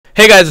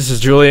Hey guys, this is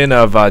Julian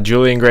of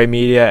Julian Gray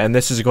Media, and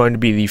this is going to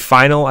be the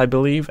final, I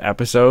believe,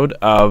 episode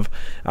of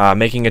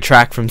making a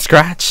track from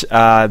scratch.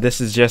 This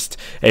is just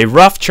a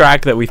rough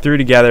track that we threw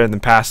together in the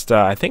past,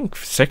 I think,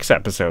 6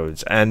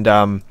 episodes,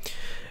 and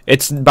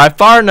it's by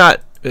far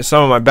not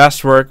some of my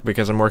best work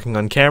because I'm working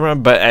on camera,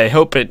 but I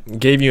hope it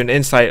gave you an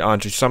insight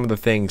onto some of the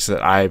things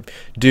that I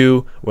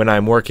do when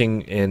I'm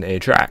working in a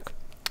track.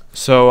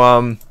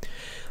 So,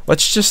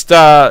 let's just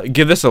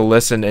give this a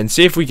listen and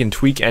see if we can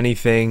tweak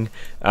anything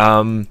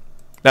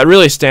that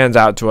really stands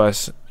out to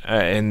us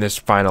in this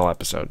final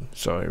episode.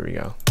 So here we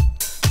go.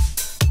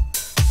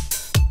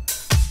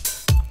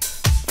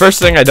 First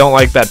thing, I don't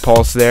like that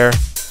pulse there.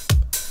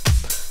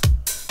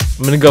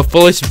 I'm going to go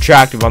fully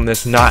subtractive on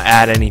this, not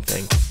add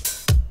anything.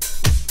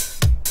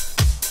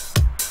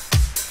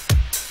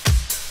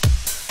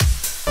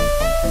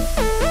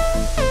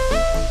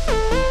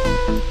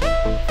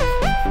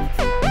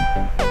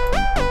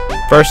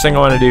 First thing I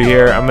want to do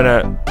here, I'm going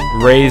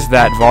to raise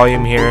that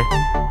volume here.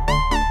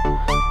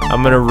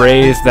 I'm going to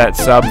raise that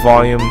sub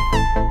volume.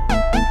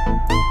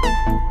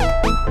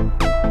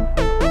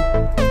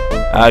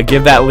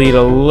 Give that lead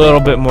a little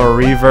bit more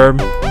reverb.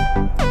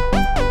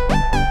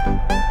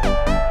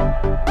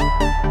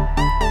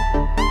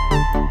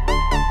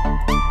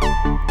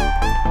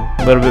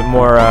 A little bit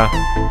more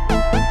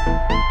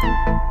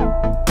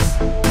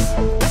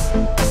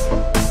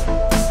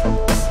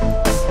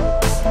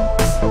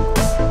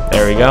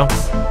there we go.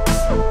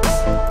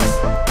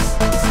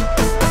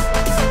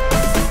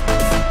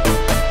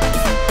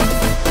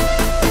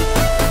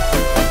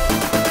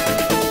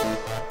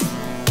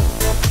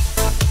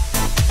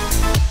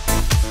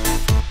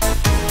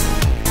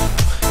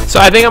 So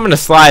I think I'm going to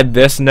slide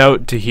this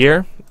note to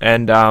here,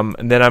 and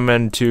then I'm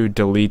going to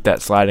delete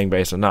that sliding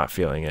bass. I'm not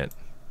feeling it.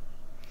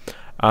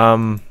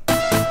 And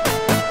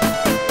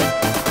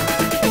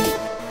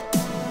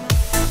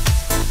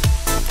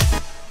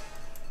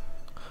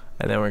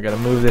then we're going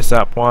to move this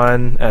up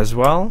one as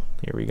well.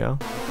 Here we go.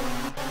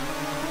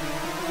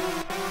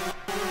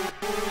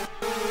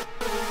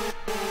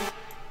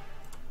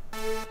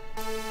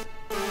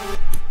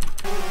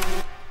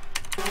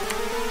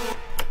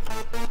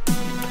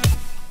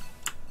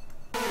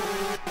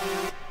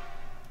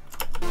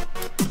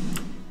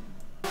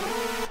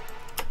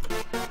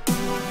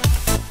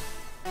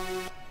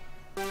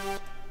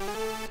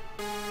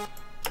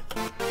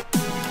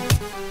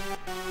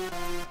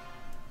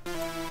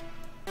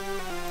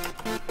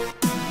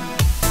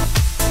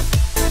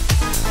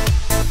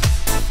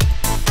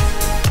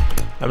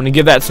 I'm going to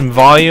give that some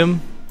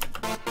volume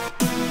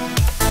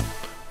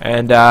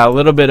and a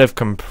little bit of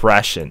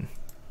compression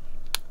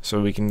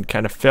so we can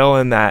kind of fill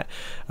in that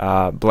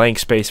blank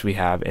space we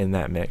have in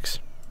that mix.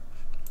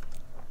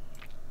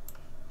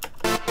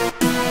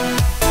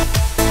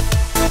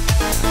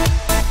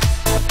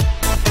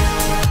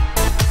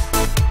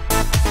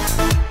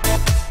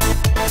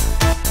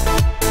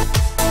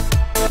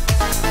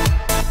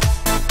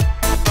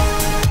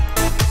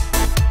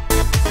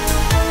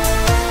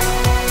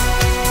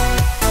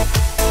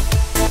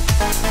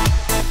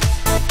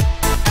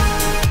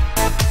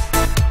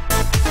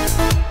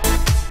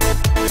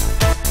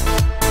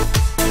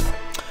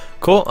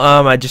 Cool.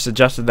 I just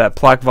adjusted that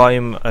pluck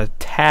volume a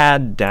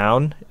tad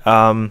down.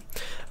 I'm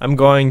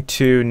going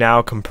to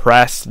now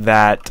compress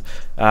that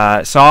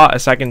saw a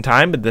second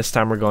time, but this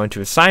time we're going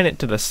to assign it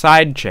to the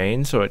side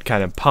chain so it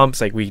kind of pumps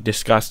like we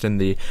discussed in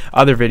the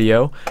other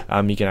video.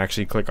 You can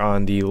actually click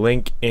on the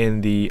link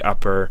in the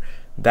upper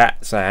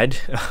that side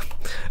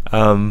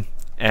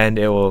and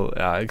it will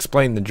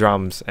explain the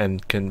drums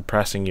and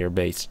compressing your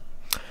bass.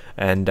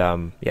 And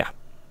yeah.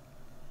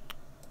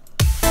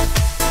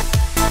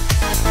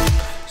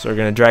 So we're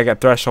going to drag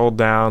that threshold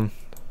down.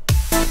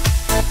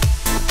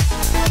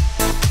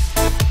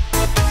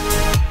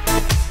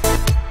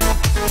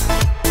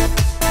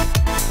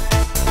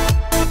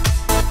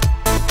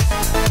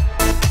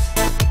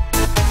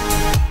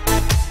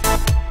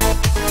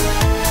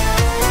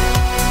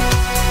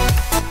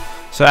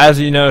 So as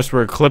you notice,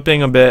 we're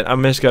clipping a bit.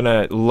 I'm just going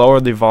to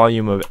lower the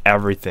volume of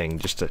everything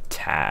just a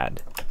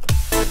tad.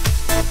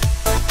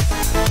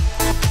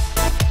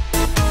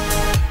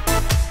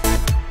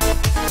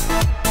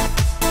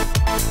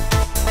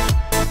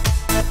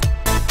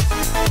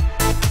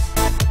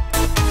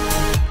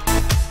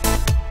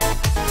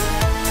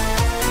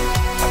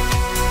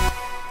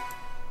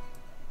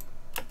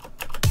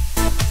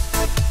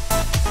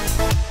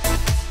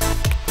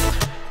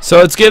 So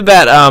let's give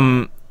that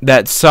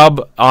that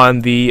sub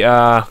on the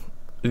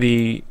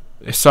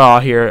saw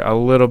here a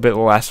little bit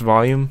less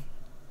volume.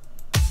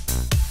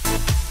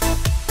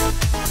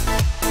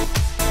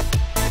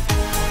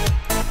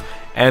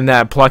 And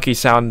that plucky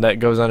sound that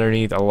goes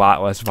underneath a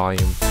lot less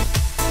volume.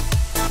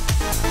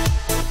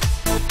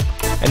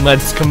 And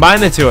let's combine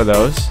the two of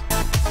those.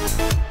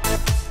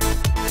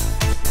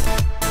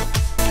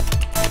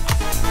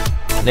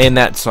 Name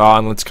that saw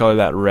and let's color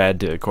that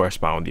red to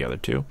correspond with the other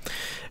two.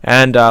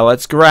 And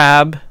let's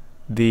grab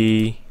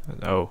the,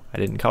 oh, I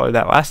didn't color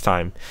that last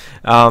time.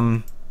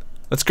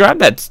 let's grab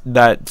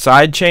that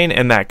side chain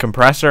and that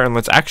compressor, and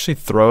let's actually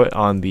throw it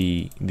on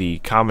the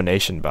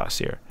combination bus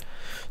here.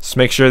 Just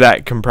make sure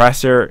that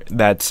compressor,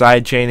 that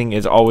side chaining,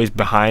 is always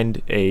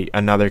behind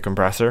another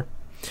compressor.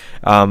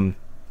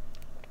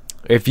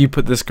 If you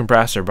put this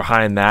compressor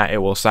behind that, it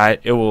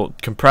will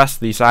compress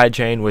the side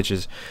chain, which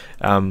is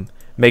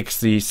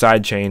makes the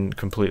side chain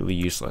completely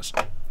useless.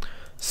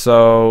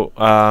 So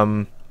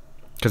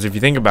because if you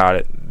think about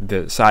it,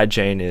 the side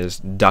chain is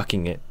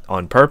ducking it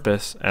on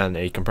purpose, and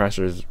a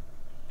compressor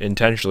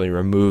intentionally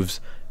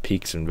removes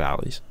peaks and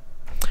valleys.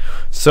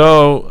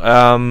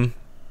 So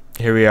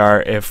here we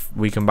are. If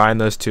we combine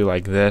those two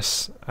like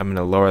this, I'm going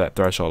to lower that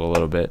threshold a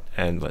little bit,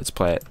 and let's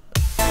play it.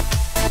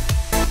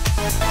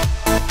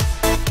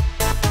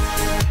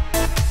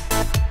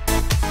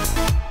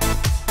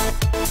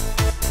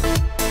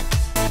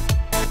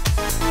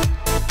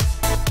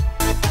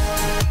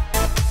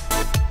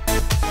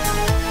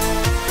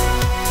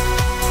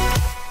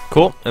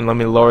 Cool, and let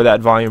me lower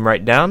that volume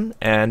right down,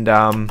 and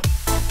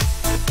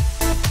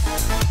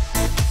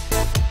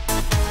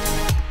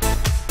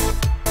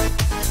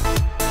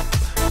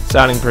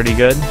sounding pretty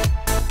good.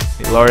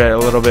 Lowered it a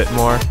little bit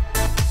more.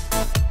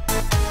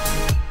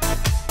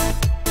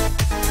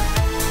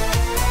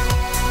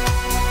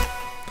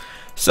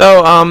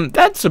 So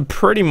that's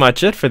pretty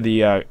much it for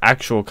the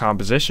actual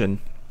composition.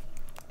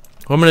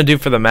 What I'm going to do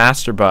for the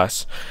master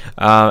bus,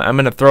 I'm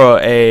going to throw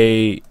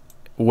a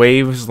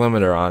waves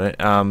limiter on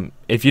it.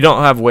 If you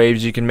don't have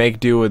waves, you can make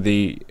do with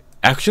the...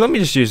 Actually, let me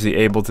just use the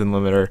Ableton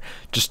limiter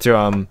just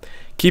to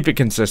keep it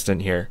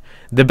consistent here.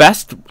 The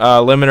best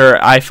limiter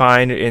I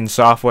find in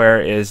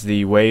software is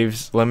the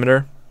waves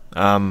limiter.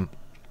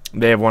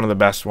 They have one of the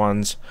best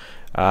ones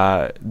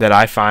that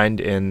I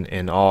find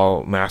in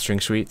all mastering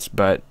suites,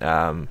 but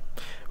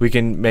we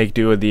can make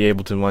do with the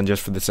Ableton one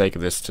just for the sake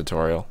of this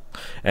tutorial.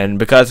 And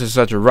because it's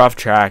such a rough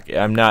track,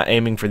 I'm not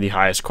aiming for the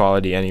highest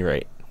quality at any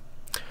rate.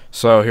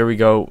 So here we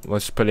go.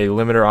 Let's put a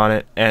limiter on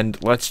it, and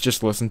let's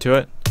just listen to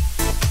it.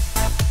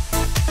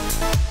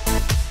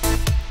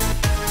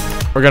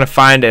 We're gonna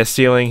find a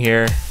ceiling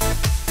here.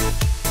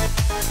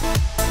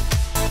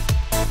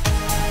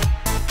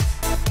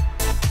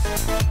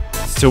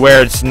 To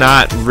where it's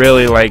not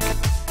really like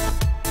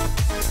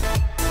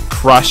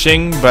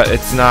crushing, but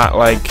it's not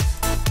like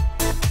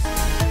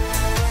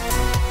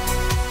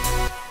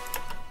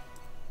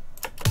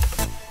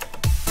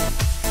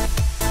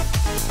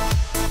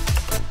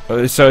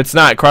so it's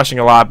not crushing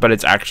a lot, but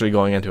it's actually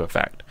going into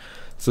effect.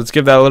 So let's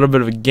give that a little bit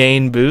of a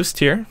gain boost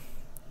here.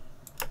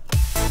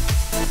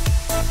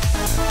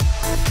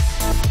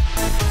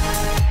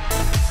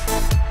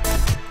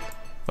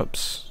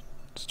 Oops,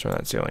 let's turn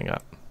that ceiling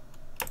up.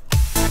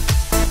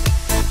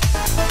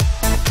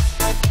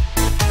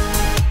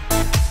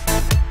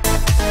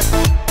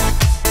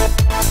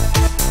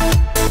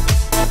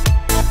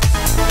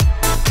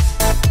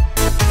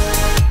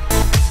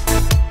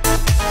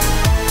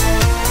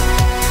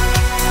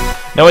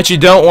 Now what you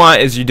don't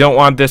want is you don't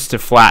want this to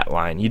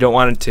flatline. You don't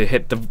want it to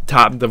hit the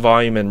top of the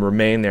volume and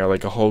remain there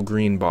like a whole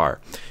green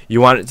bar.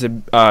 You want it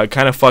to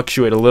kind of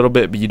fluctuate a little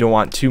bit, but you don't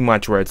want too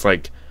much where it's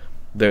like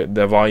the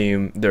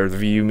volume, the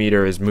VU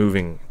meter is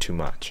moving too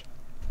much.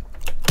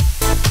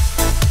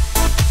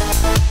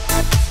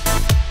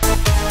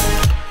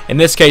 In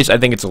this case, I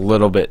think it's a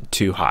little bit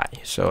too high.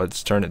 So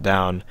let's turn it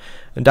down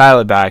and dial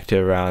it back to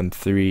around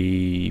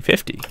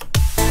 350.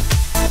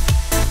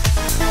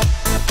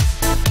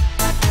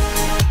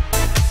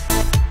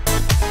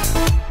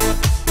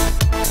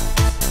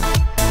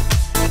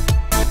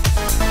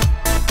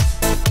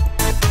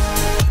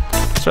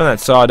 Turn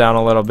that saw down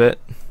a little bit.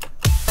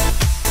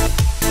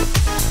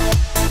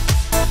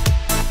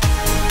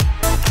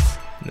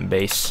 And the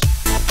bass.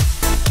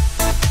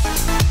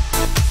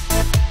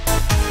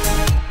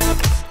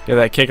 Give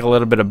that kick a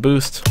little bit of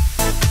boost.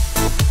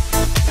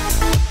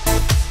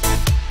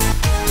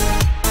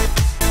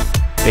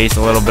 Bass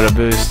a little bit of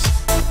boost.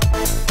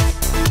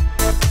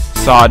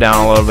 Saw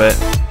down a little bit.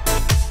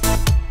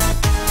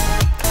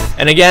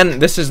 And again,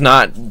 this is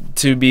not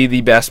to be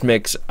the best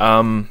mix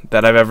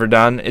that I've ever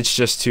done. It's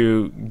just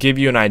to give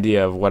you an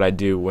idea of what I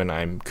do when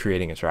I'm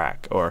creating a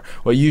track, or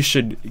what you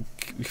should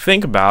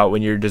think about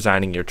when you're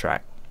designing your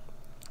track.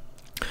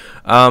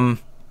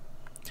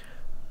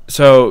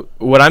 So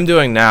what I'm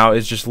doing now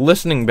is just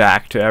listening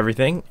back to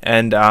everything,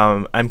 and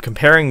I'm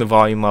comparing the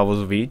volume levels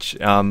of each.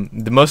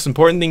 The most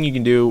important thing you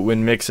can do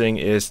when mixing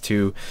is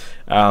to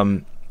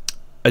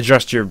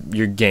adjust your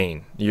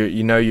gain.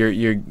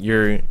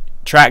 Your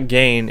track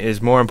gain is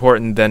more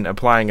important than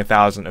applying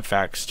 1,000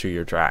 effects to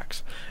your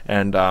tracks,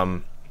 and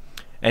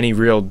any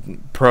real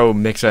pro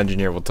mix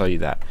engineer will tell you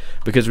that,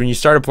 because when you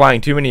start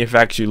applying too many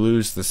effects, you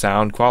lose the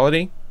sound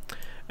quality,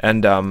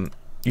 and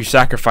you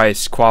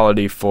sacrifice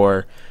quality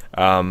for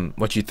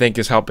what you think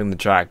is helping the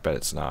track, but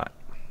it's not.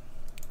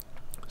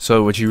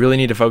 So what you really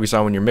need to focus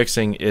on when you're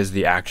mixing is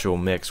the actual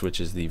mix, which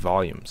is the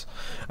volumes.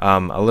 A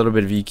little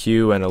bit of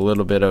EQ and a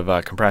little bit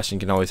of compression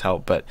can always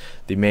help, but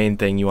the main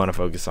thing you want to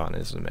focus on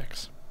is the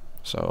mix.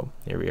 So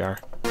here we are.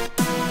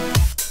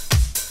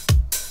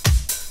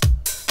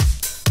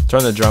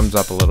 turn the drums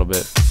up a little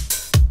bit.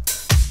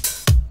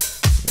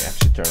 Let me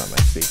actually turn on my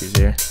speakers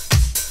here.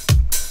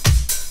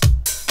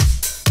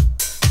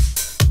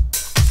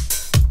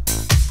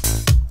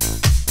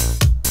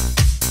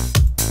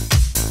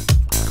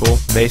 Cool,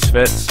 bass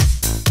fits.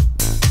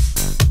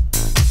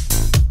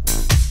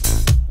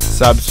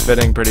 Subs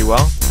fitting pretty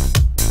well.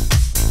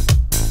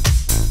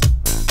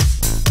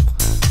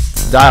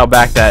 Let's dial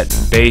back that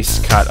bass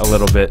cut a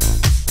little bit.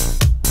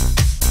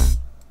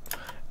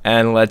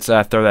 And let's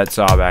throw that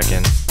saw back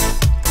in.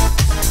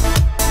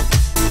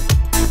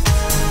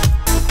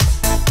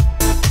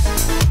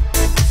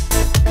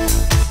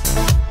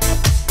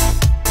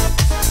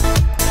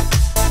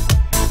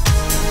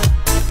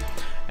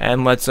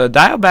 And let's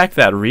dial back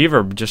that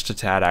reverb just a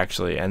tad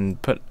actually,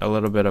 and put a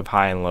little bit of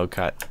high and low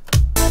cut.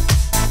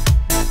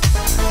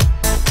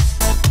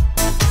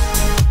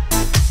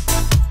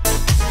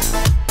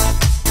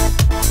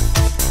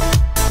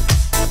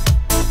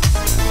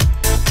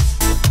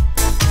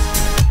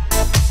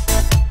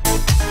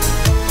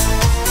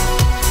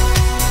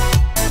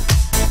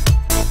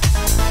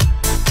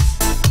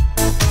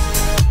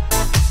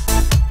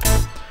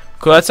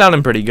 Cool, that's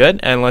sounding pretty good,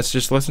 and let's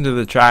just listen to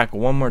the track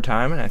one more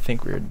time, and I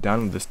think we're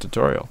done with this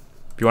tutorial.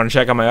 If you want to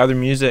check out my other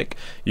music,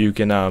 you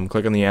can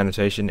click on the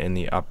annotation in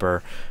the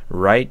upper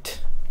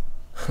right,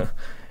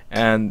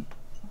 and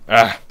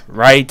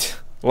right,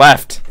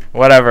 left,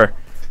 whatever.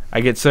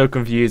 I get so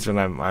confused when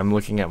I'm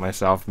looking at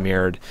myself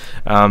mirrored,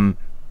 I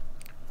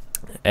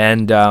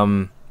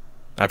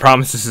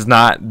promise this is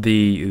not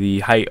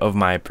the height of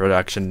my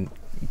production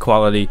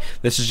quality.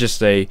 This is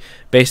just a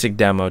basic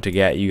demo to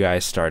get you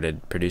guys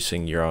started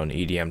producing your own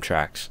EDM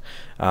tracks.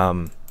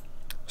 So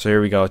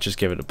here we go. Let's just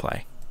give it a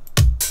play.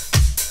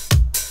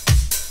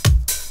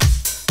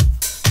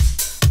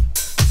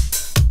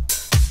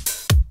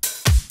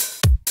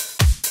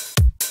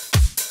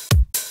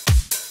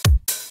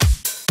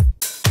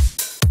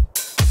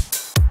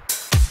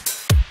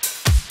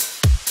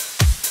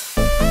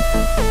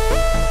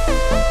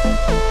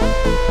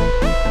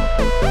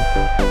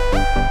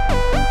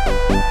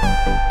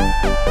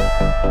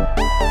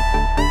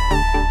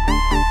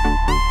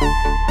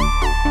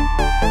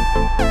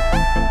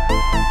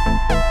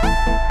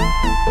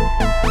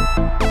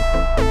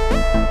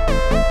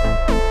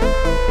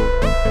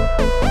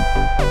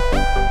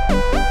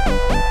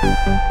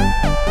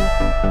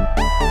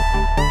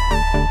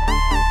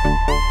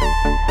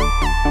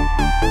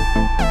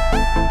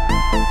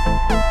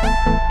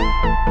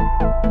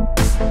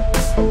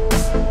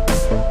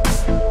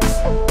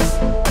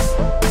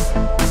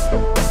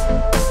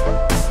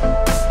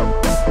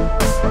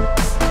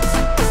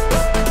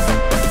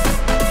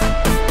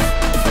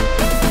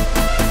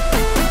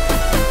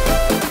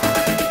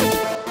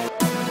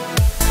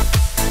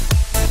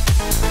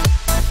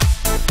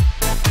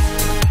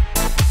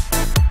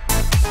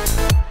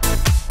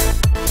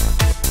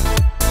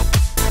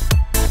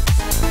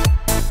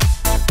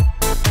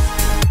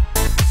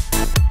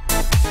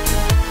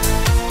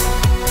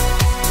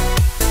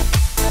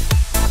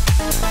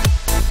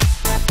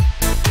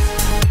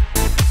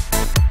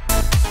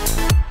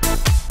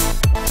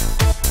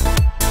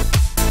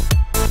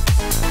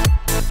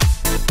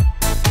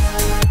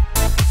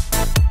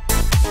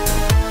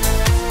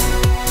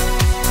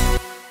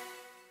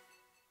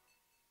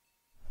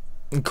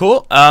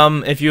 Cool.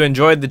 If you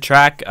enjoyed the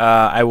track,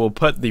 I will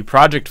put the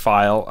project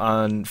file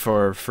on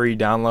for free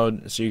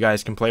download so you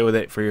guys can play with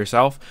it for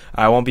yourself.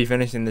 I won't be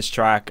finishing this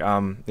track.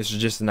 This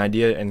is just an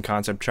idea and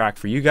concept track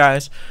for you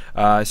guys.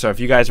 So if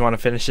you guys want to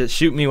finish it,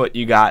 shoot me what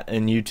you got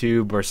in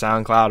YouTube or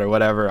SoundCloud or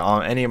whatever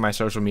on any of my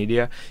social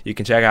media. You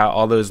can check out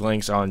all those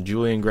links on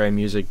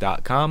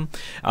juliangraymusic.com.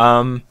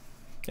 And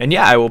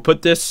yeah, I will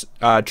put this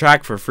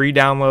track for free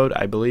download,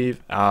 I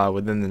believe,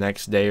 within the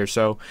next day or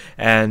so.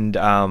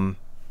 And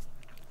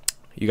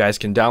you guys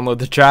can download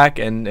the track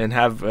and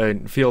have a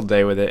field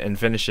day with it and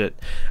finish it.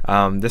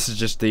 This is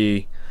just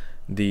the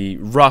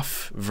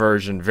rough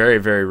version, very,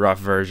 very rough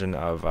version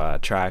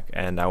of track,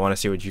 and I want to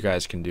see what you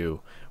guys can do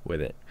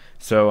with it.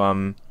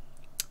 So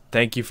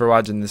thank you for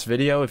watching this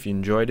video. If you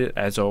enjoyed it,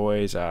 as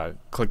always,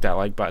 click that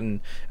like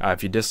button.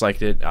 If you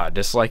disliked it,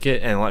 dislike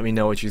it, and let me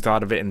know what you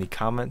thought of it in the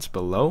comments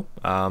below.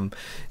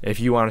 If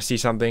you want to see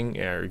something,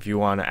 or if you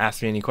want to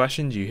ask me any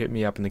questions, you hit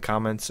me up in the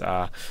comments.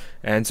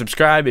 And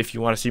subscribe if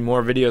you want to see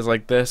more videos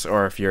like this,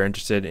 or if you're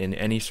interested in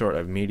any sort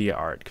of media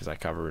art, because I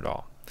cover it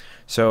all.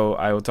 So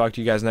I will talk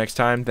to you guys next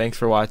time. Thanks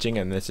for watching,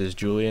 and this is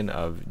Julian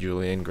of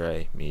Julian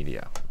Gray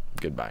Media.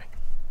 Goodbye.